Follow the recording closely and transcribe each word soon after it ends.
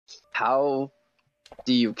how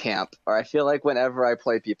do you camp? Or I feel like whenever I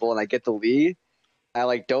play people and I get the lead, I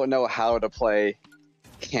like don't know how to play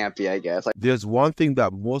campy, I guess. Like, There's one thing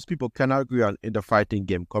that most people cannot agree on in the fighting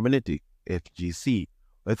game community, FGC.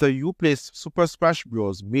 Whether you play Super Smash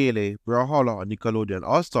Bros, Melee, Brawlhalla, or Nickelodeon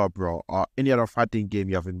All-Star Brawl, or any other fighting game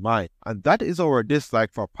you have in mind. And that is our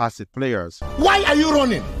dislike for passive players. Why are you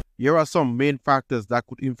running? Here are some main factors that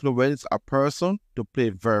could influence a person to play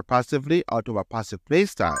very passively out of a passive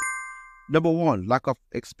playstyle. Number 1, lack of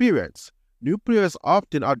experience. New players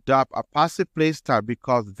often adopt a passive playstyle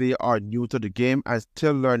because they are new to the game and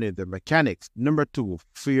still learning the mechanics. Number 2,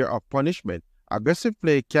 fear of punishment. Aggressive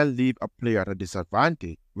play can leave a player at a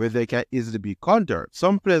disadvantage, where they can easily be countered.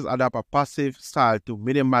 Some players adopt a passive style to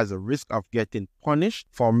minimize the risk of getting punished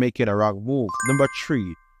for making a wrong move. Number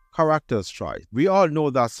 3, character's choice. We all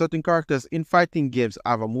know that certain characters in fighting games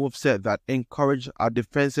have a moveset that encourage a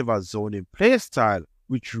defensive or zoning playstyle,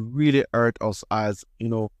 which really hurt us as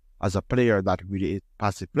a player that really is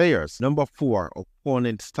passive players. Number 4,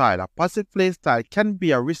 opponent style. A passive play style can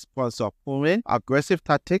be a response to opponent aggressive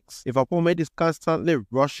tactics. If opponent is constantly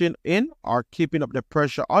rushing in or keeping up the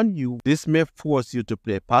pressure on you, this may force you to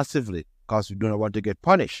play passively because you do not want to get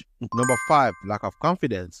punished. Number 5, lack of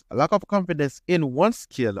confidence. A lack of confidence in one's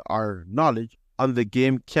skill or knowledge on the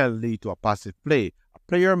game can lead to a passive play.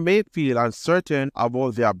 Player may feel uncertain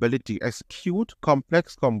about their ability to execute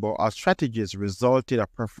complex combo or strategies, resulting in a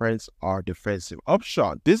preference or defensive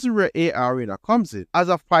option. This is where AI Arena comes in, as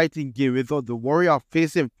a fighting game without the worry of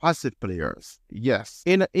facing passive players. Yes,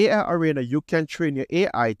 in AI Arena, you can train your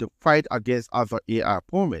AI to fight against other AI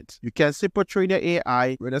opponents. You can simply train your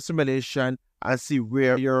AI, run a simulation, and see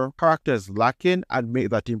where your character is lacking and make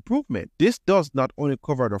that improvement. This does not only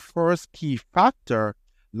cover the first key factor,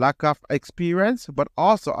 lack of experience, but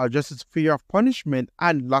also addresses fear of punishment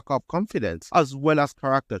and lack of confidence, as well as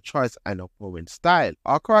character choice and opponent style.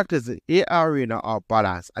 Our characters in AI Arena are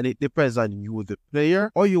balanced, and it depends on you, the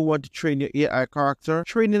player, or you want to train your AI character.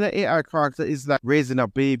 Training an AI character is like raising a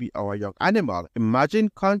baby or a young animal. Imagine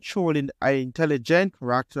controlling an intelligent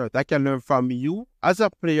character that can learn from you as a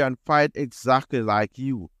player and fight exactly like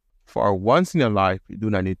you. For once in your life, you do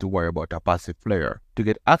not need to worry about a passive player. To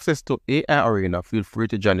get access to AI Arena, feel free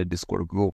to join the Discord group.